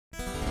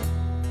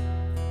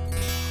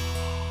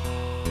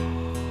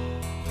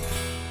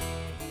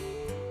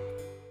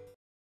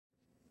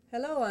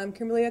Hello, I'm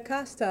Kimberlie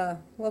Acosta.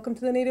 Welcome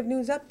to the Native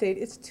News Update.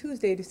 It's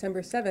Tuesday,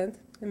 December 7th,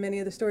 and many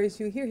of the stories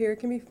you hear here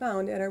can be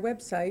found at our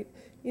website,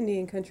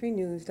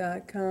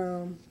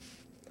 IndianCountryNews.com.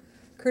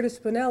 Curtis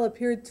Bonnell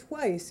appeared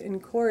twice in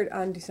court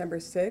on December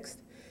 6th.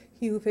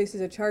 He who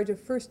faces a charge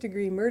of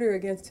first-degree murder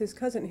against his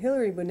cousin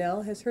Hilary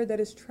Bonnell has heard that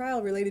his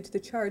trial related to the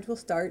charge will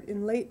start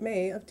in late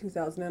May of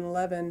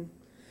 2011.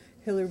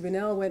 Hilary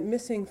Bonnell went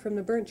missing from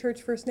the Burnt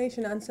Church First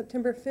Nation on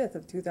September 5th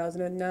of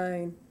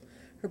 2009.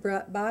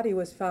 Her body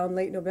was found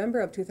late November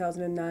of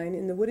 2009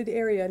 in the wooded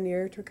area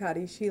near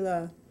Turcati,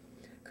 Sheila.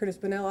 Curtis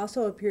Bonnell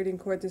also appeared in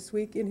court this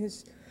week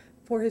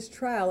for his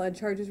trial on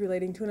charges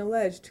relating to an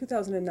alleged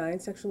 2009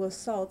 sexual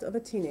assault of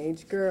a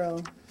teenage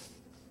girl.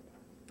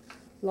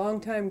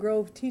 Longtime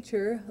Grove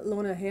teacher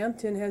Lona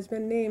Hampton has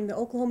been named the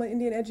Oklahoma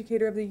Indian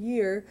Educator of the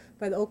Year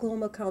by the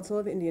Oklahoma Council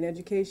of Indian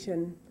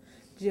Education.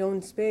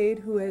 Joan Spade,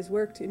 who has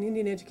worked in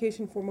Indian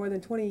education for more than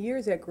 20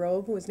 years at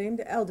Grove, was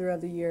named Elder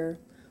of the Year.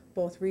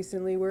 Both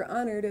recently were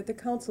honored at the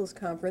Council's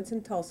conference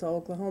in Tulsa,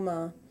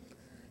 Oklahoma.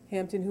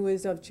 Hampton, who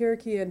is of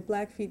Cherokee and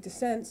Blackfeet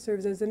descent,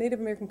 serves as a Native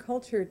American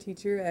culture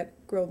teacher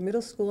at Grove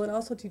Middle School and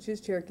also teaches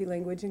Cherokee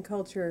language and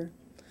culture.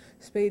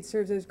 Spade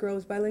serves as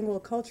Grove's bilingual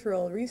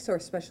cultural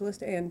resource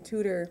specialist and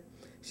tutor.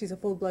 She's a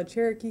full-blood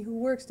Cherokee who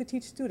works to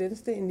teach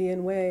students the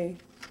Indian way.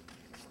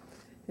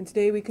 And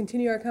today we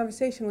continue our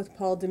conversation with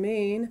Paul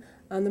DeMain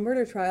on the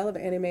murder trial of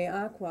Annie Mae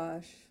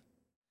Aquash.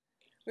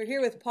 We're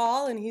here with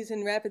Paul, and he's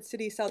in Rapid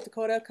City, South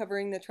Dakota,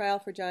 covering the trial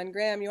for John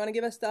Graham. You want to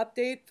give us the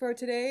update for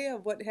today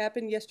of what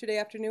happened yesterday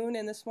afternoon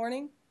and this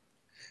morning?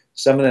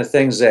 Some of the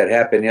things that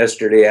happened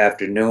yesterday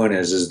afternoon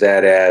is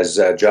that as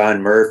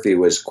John Murphy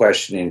was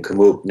questioning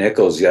Kamuk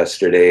Nichols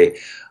yesterday,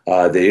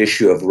 the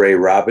issue of Ray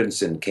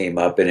Robinson came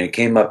up, and it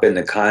came up in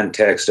the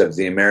context of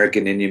the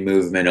American Indian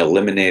movement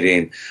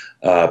eliminating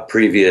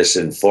previous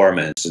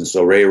informants. And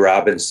so Ray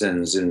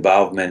Robinson's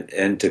involvement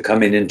into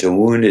coming into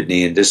Wounded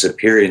Knee and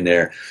disappearing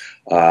there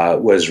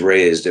was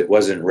raised. It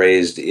wasn't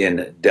raised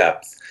in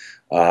depth.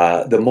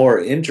 The more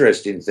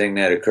interesting thing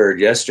that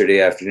occurred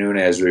yesterday afternoon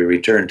as we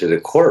returned to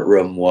the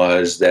courtroom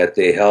was that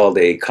they held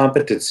a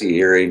competency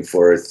hearing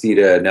for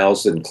Theda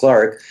Nelson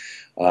Clark,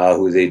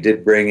 who they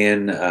did bring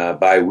in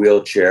by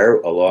wheelchair,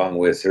 along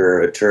with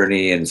her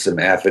attorney and some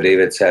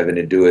affidavits having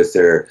to do with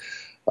their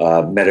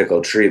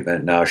medical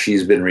treatment. Now,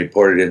 she's been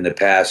reported in the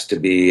past to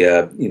be,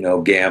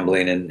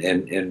 gambling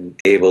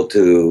and able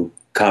to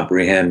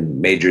comprehend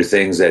major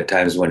things at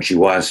times when she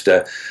wants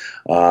to.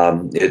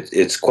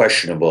 It's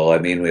questionable. I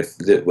mean,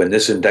 when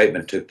this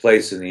indictment took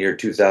place in the year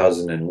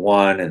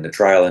 2001 and the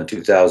trial in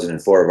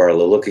 2004 of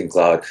Arla Looking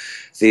Cloud,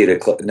 Theda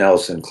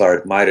Nelson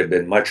Clark might have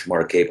been much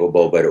more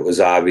capable, but it was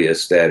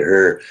obvious that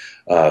her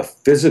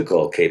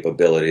physical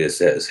capabilities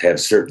have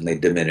certainly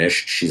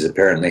diminished. She's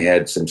apparently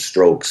had some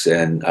strokes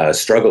and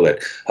struggled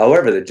it.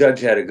 However, the judge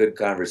had a good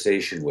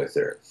conversation with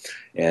her,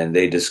 and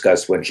they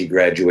discussed when she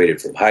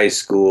graduated from high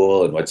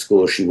school and what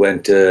school she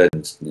went to,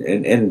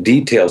 and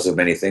details of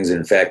many things, and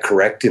in fact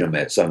corrected him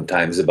at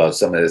sometimes about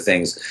some of the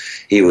things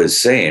he was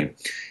saying.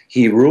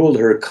 He ruled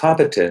her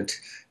competent,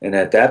 and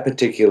at that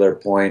particular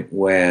point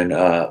when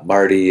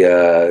Marty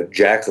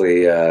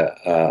Jackley,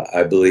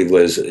 I believe,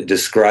 was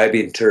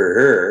describing to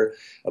her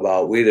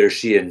about whether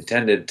she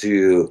intended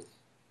to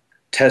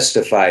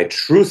testify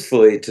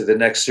truthfully to the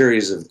next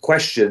series of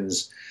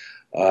questions,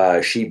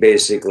 she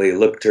basically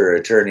looked to her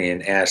attorney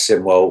and asked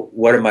him, well,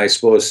 what am I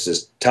supposed to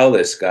tell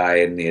this guy?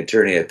 And the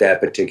attorney at that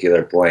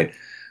particular point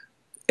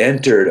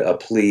entered a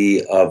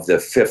plea of the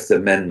Fifth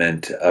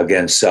Amendment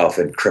against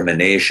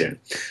self-incrimination.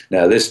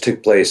 Now, this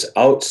took place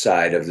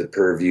outside of the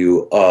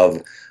purview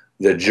of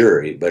the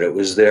jury, but it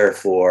was there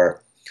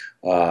for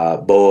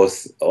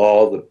both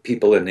all the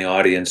people in the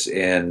audience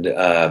and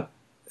the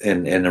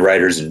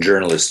writers and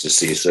journalists to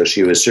see. So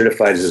she was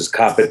certified as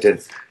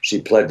competent. She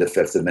pled the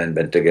Fifth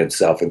Amendment against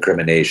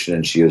self-incrimination,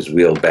 and she was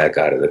wheeled back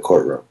out of the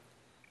courtroom.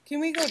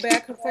 Can we go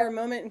back for a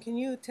moment, and can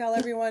you tell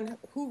everyone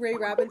who Ray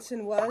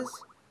Robinson was?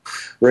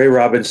 Ray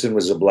Robinson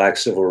was a black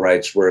civil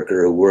rights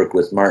worker who worked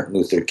with Martin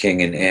Luther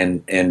King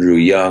and Andrew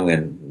Young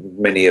and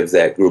many of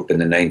that group in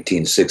the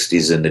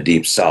 1960s in the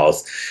Deep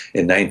South.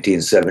 In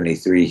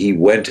 1973, he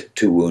went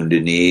to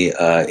Wounded Knee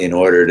in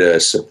order to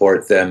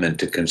support them and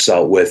to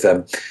consult with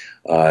them.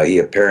 He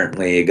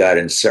apparently got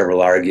in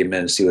several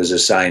arguments. He was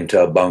assigned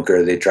to a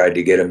bunker. They tried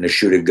to get him to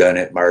shoot a gun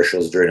at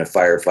marshals during a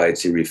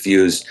firefight. He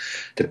refused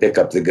to pick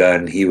up the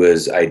gun. He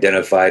was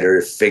identified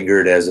or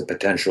fingered as a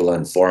potential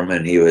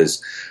informant. He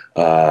was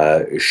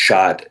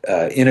shot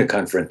in a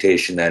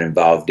confrontation that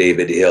involved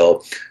David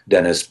Hill,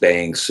 Dennis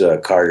Banks,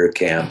 Carter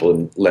Camp,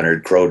 and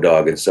Leonard Crow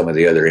Dog, and some of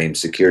the other AIM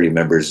security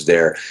members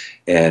there,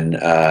 and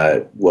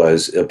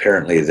was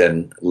apparently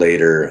then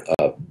later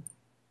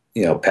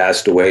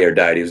passed away or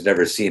died. He was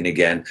never seen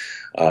again.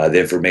 The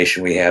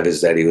information we have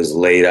is that he was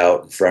laid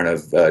out in front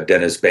of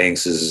Dennis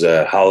Banks's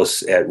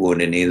house at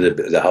Wounded Knee,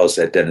 the house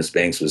that Dennis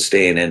Banks was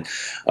staying in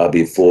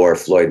before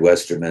Floyd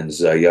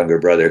Westerman's younger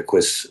brother,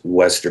 Chris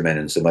Westerman,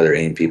 and some other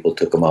AIM people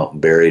took him out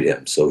and buried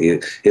him. So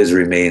his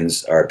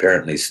remains are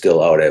apparently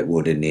still out at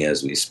Wounded Knee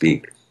as we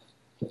speak.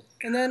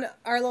 And then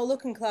Arlo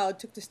Looking Cloud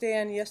took the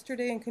stand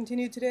yesterday and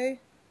continued today.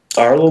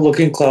 Arlo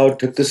Looking Cloud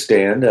took the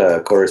stand.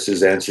 Of course,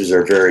 his answers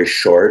are very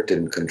short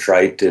and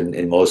contrite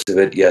in most of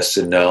it, yes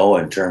and no,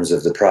 in terms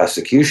of the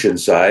prosecution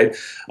side.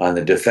 On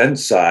the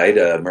defense side,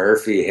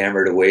 Murphy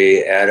hammered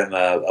away at him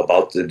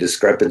about the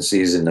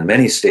discrepancies in the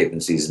many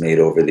statements he's made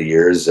over the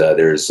years.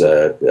 There's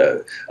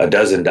a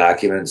dozen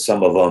documents,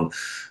 some of them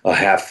a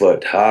half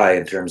foot high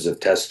in terms of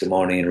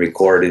testimony and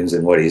recordings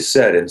and what he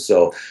said. And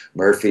so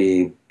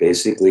Murphy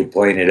basically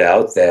pointed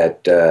out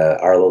that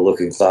Arlo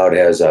Looking Cloud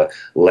has a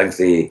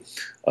lengthy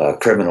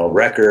criminal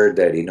record,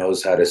 that he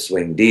knows how to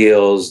swing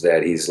deals,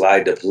 that he's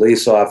lied to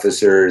police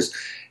officers,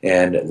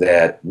 and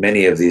that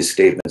many of these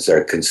statements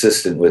are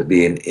consistent with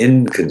being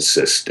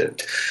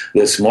inconsistent.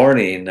 This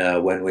morning,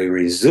 when we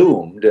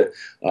resumed,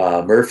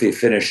 Murphy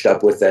finished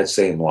up with that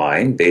same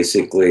line.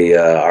 Basically,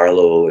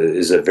 Arlo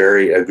is a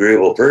very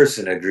agreeable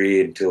person,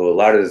 agreed to a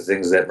lot of the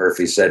things that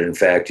Murphy said. In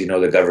fact, you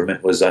know, the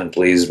government was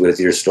unpleased with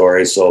your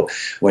story, so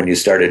when you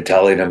started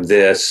telling him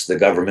this, the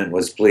government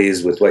was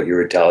pleased with what you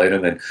were telling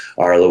him, and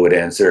Arlo would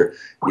answer,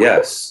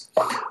 yes.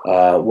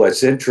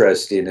 What's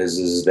interesting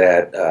is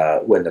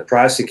that when the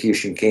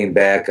prosecution came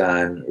back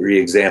on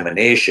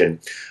reexamination,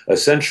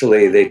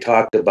 essentially they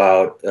talked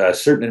about a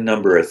certain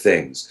number of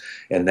things,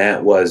 and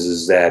that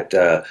was that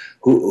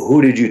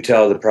who did you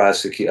tell the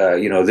prosecutor?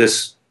 You know,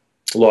 this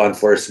law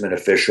enforcement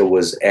official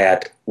was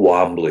at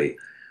Wambley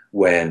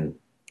when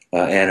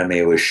Annie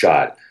Mae was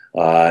shot,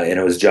 and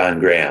it was John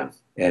Graham.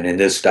 And in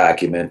this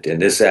document, in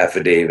this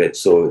affidavit,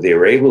 so they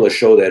were able to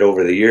show that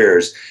over the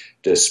years,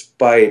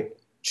 despite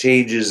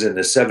changes in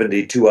the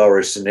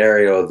 72-hour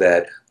scenario,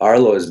 that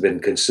Arlo has been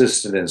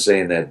consistent in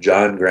saying that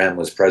John Graham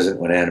was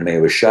present when Annie Mae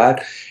was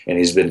shot, and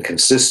he's been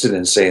consistent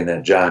in saying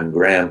that John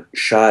Graham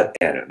shot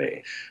Annie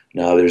Mae.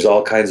 Now, there's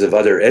all kinds of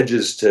other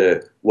edges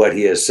to what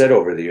he has said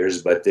over the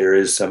years, but there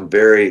is some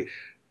very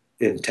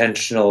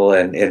intentional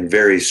and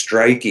very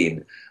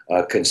striking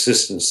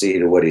consistency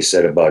to what he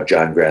said about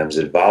John Graham's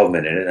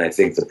involvement in it. And I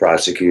think the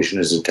prosecution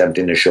is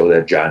attempting to show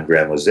that John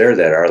Graham was there,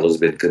 that Arlo's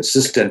been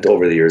consistent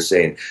over the years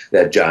saying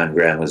that John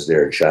Graham was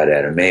there and shot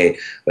Annie Mae,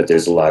 but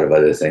there's a lot of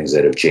other things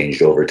that have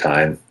changed over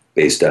time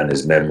based on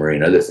his memory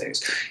and other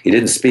things. He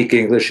didn't speak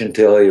English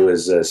until he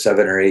was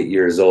 7 or 8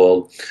 years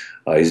old.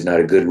 He's not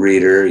a good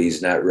reader.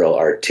 He's not real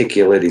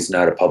articulate. He's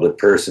not a public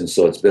person,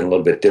 so it's been a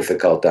little bit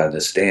difficult on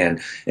the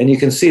stand, and you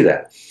can see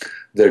that.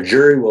 The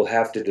jury will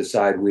have to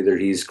decide whether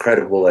he's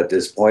credible at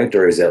this point,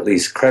 or is at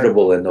least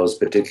credible in those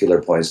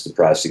particular points the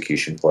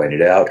prosecution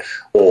pointed out,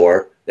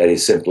 or that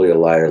he's simply a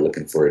liar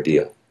looking for a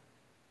deal.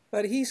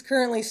 But he's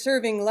currently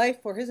serving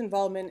life for his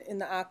involvement in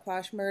the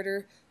Aquash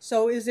murder,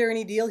 so is there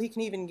any deal he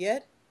can even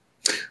get?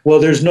 Well,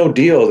 there's no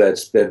deal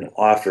that's been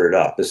offered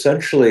up.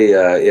 Essentially,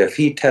 if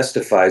he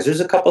testifies, there's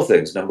a couple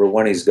things. Number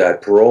one, he's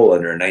got parole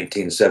under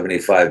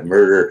 1975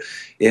 murder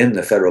in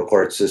the federal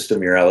court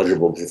system. You're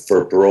eligible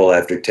for parole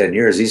after 10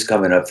 years. He's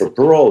coming up for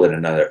parole in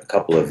another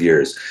couple of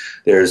years.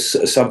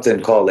 There's something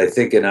called, I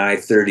think, an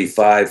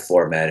I-35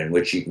 format in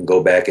which you can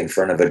go back in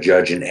front of a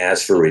judge and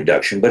ask for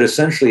reduction. But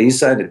essentially, he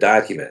signed a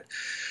document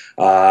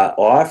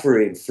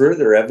offering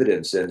further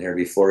evidence in here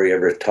before he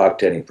ever talked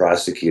to any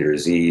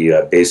prosecutors. He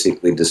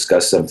basically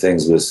discussed some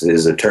things with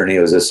his attorney. He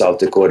was a South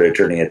Dakota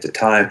attorney at the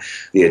time.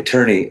 The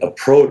attorney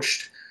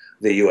approached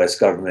the U.S.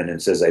 government and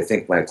says, I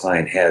think my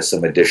client has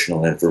some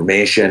additional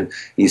information.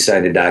 He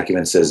signed a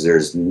document, says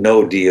there's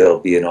no deal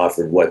being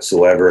offered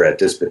whatsoever at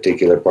this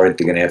particular point.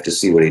 They're going to have to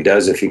see what he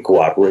does. If he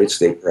cooperates,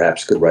 they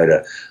perhaps could write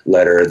a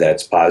letter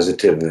that's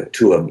positive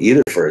to him,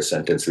 either for a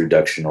sentence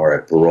reduction or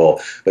a parole.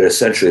 But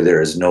essentially,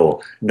 there is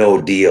no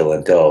deal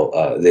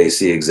until they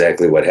see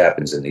exactly what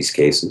happens in these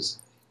cases.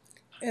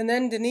 And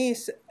then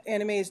Denise,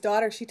 Annie Mae's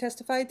daughter, she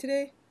testified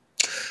today?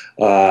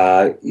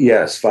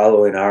 Yes,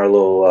 following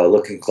Arlo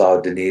Looking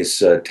Cloud, Denise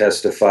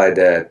testified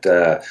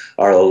that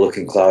Arlo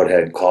Looking Cloud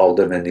had called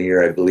him in the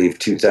year, I believe,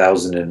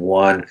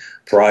 2001,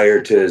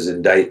 prior to his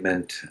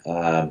indictment.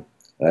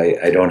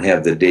 I don't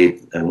have the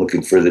date. I'm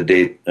looking for the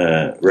date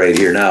right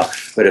here now.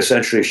 But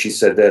essentially, she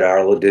said that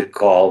Arlo did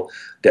call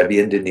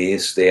Debbie and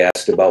Denise. They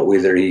asked about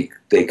whether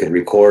they could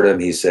record him.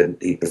 He said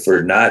he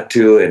preferred not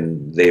to,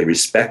 and they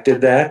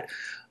respected that.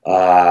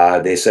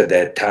 They said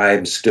that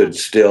time stood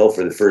still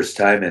for the first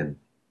time in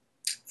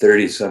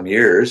 30-some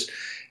years,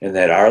 and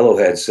that Arlo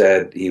had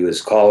said he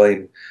was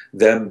calling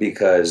them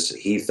because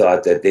he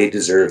thought that they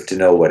deserved to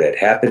know what had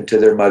happened to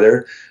their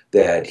mother,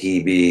 that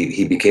he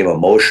became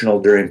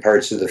emotional during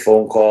parts of the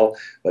phone call,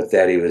 but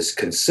that he was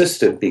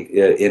consistent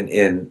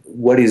in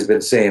what he's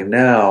been saying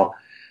now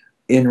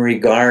in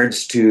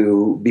regards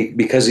to,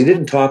 because he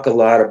didn't talk a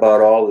lot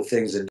about all the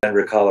things in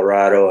Denver,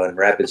 Colorado and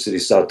Rapid City,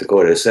 South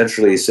Dakota.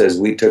 Essentially, he says,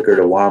 we took her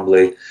to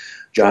Wambley.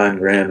 John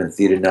Graham and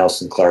Theda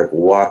Nelson Clark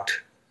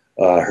walked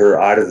her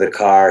out of the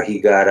car. He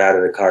got out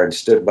of the car and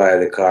stood by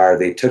the car.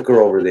 They took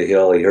her over the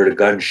hill. He heard a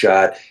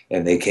gunshot,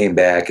 and they came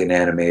back, and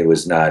Annie Mae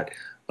was not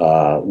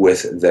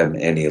with them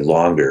any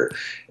longer.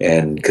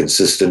 And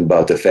consistent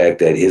about the fact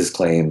that his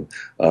claim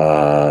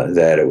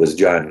that it was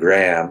John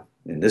Graham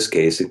in this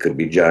case, it could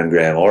be John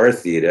Graham or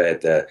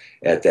Theda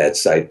at that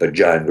site, but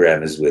John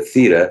Graham is with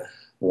Theda,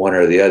 one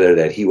or the other,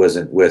 that he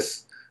wasn't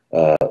with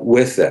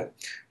them.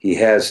 He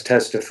has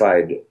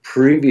testified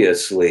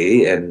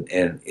previously and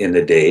in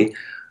the day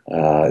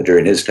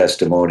during his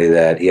testimony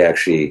that he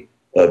actually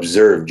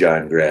observed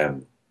John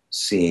Graham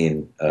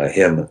seeing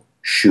him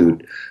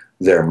shoot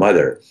their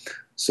mother.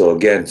 So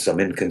again, some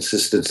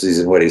inconsistencies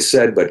in what he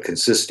said, but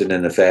consistent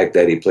in the fact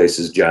that he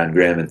places John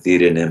Graham and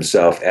Theda and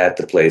himself at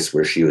the place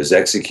where she was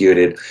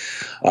executed.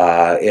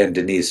 And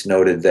Denise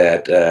noted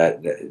that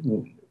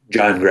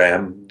John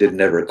Graham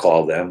didn't ever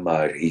call them.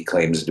 He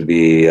claims to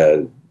be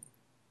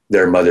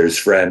their mother's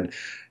friend,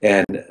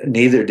 and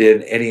neither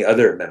did any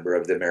other member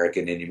of the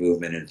American Indian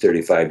movement in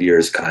 35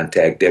 years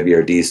contact Debbie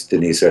or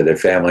Denise or their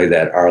family.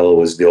 That Arlo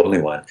was the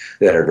only one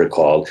that ever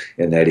called,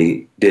 and that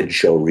he did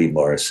show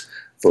remorse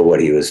for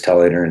what he was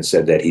telling her and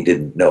said that he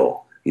didn't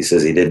know. He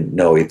says he didn't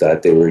know. He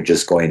thought they were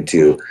just going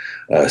to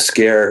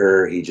scare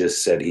her. He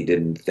just said he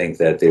didn't think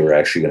that they were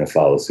actually going to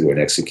follow through and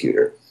execute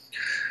her.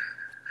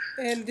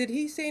 And did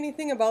he say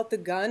anything about the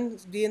gun,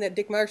 being that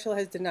Dick Marshall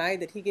has denied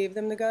that he gave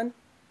them the gun?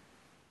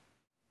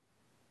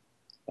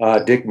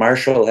 Dick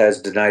Marshall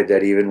has denied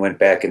that he even went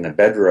back in the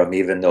bedroom,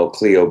 even though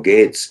Cleo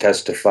Gates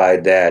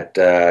testified that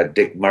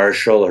Dick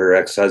Marshall, her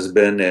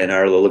ex-husband, and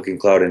Arlo Looking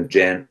Cloud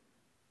and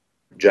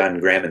John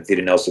Graham and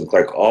Theda Nelson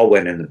Clark all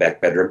went in the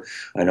back bedroom.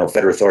 I know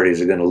federal authorities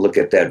are going to look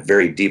at that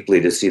very deeply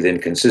to see the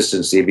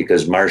inconsistency,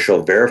 because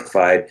Marshall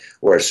verified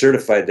or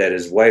certified that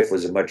his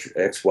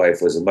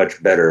ex-wife was a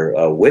much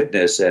better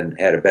witness and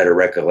had a better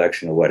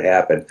recollection of what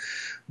happened.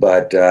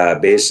 But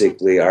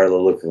basically,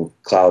 Arlo Looking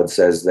Cloud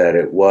says that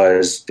it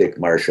was Dick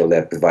Marshall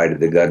that provided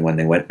the gun when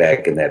they went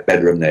back in that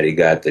bedroom, that he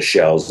got the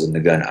shells and the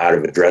gun out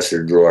of a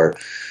dresser drawer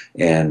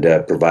and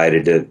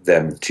provided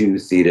them to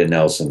Theda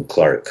Nelson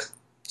Clark.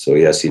 So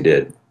yes, he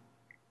did.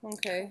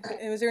 Okay.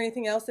 And was there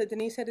anything else that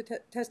Denise had to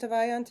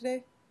testify on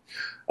today?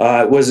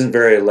 It wasn't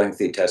very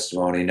lengthy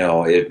testimony,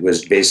 no. It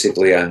was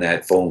basically on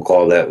that phone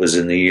call that was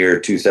in the year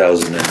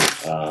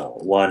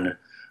 2001.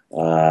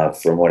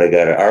 From what I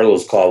got,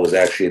 Arlo's call was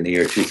actually in the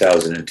year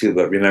 2002,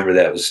 but remember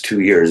that was 2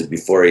 years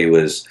before he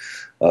was,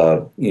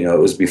 it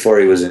was before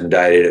he was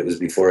indicted, it was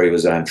before he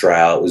was on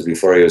trial, it was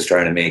before he was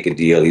trying to make a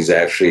deal. He's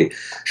actually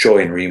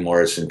showing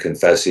remorse and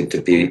confessing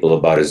to people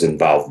about his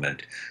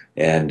involvement.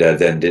 And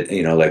then,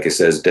 like I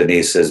says,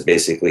 Denise says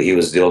basically he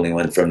was the only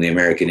one from the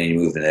American Indian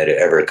movement that had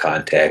ever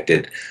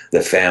contacted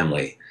the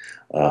family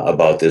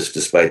about this,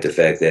 despite the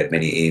fact that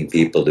many Indian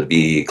people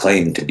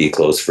claimed to be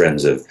close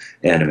friends of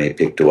Annie Mae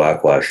Pictou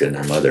Aquash and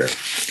their mother.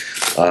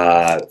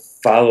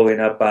 Following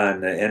up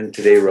on the end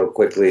today real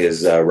quickly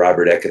is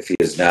Robert Eckerfe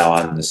is now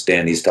on the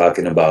stand. He's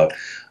talking about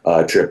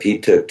a trip he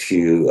took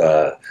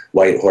to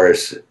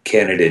Whitehorse,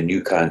 Canada and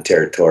Yukon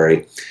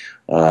Territory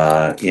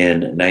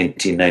in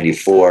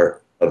 1994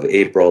 of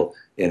April,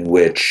 in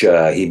which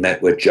he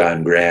met with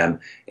John Graham,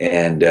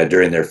 and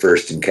during their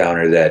first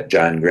encounter that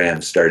John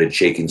Graham started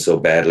shaking so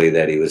badly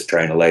that he was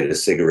trying to light a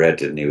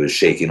cigarette, and he was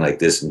shaking like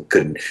this and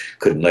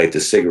couldn't light the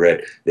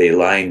cigarette. They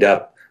lined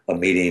up a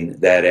meeting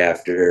that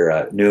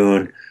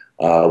afternoon,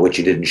 which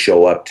he didn't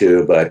show up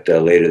to, but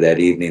later that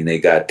evening they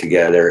got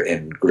together,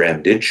 and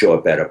Graham did show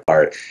up at a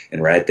park.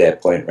 And we're at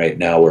that point right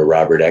now where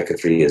Robert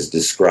Eckerfe is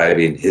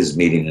describing his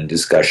meeting and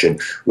discussion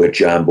with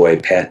John Boy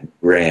Pat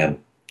Graham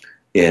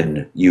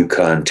in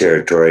Yukon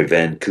Territory,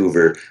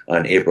 Vancouver,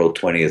 on April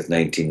 20th,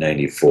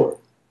 1994.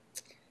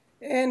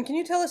 And can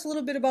you tell us a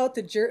little bit about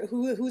the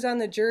who's on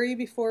the jury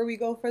before we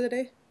go for the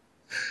day?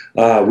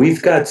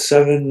 We've got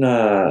 7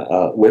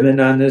 women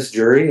on this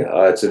jury.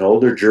 It's an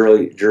older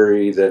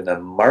jury than the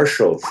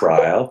Marshall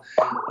trial.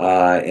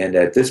 And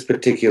at this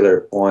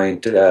particular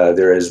point,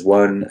 there is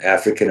 1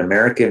 African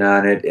American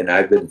on it, and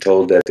I've been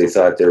told that they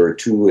thought there were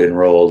 2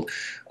 enrolled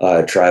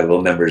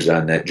tribal members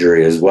on that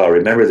jury as well.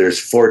 Remember, there's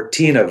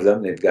 14 of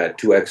them. They've got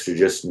 2 extra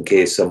just in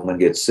case someone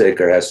gets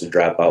sick or has to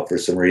drop out for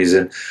some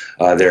reason.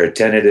 They're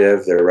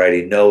attentive. They're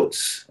writing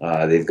notes.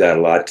 They've got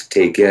a lot to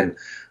take in.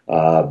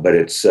 But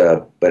it's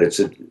a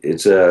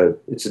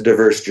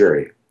diverse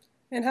jury.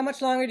 And how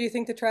much longer do you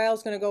think the trial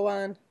is going to go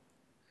on?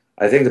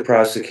 I think the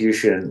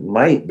prosecution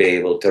might be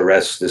able to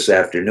rest this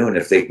afternoon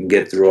if they can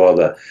get through all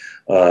the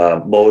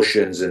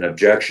motions and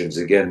objections.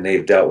 Again,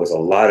 they've dealt with a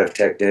lot of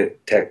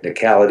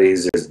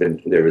technicalities.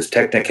 There was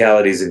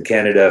technicalities in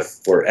Canada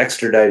for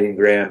extraditing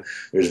Graham.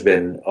 There's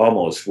been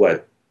almost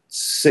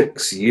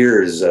 6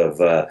 years of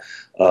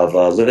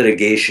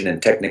litigation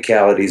and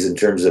technicalities in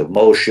terms of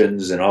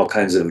motions and all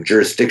kinds of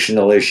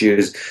jurisdictional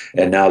issues,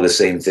 and now the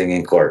same thing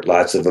in court.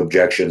 Lots of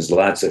objections,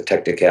 lots of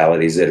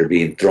technicalities that are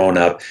being thrown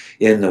up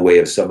in the way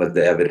of some of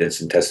the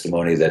evidence and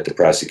testimony that the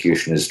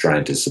prosecution is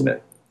trying to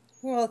submit.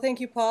 Well, thank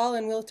you, Paul,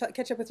 and we'll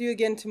catch up with you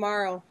again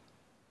tomorrow.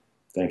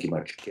 Thank you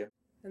much, Kim.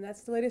 And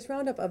that's the latest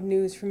roundup of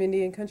news from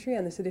Indian Country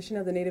on this edition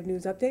of the Native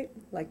News Update.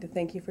 I'd like to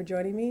thank you for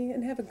joining me,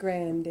 and have a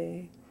grand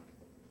day.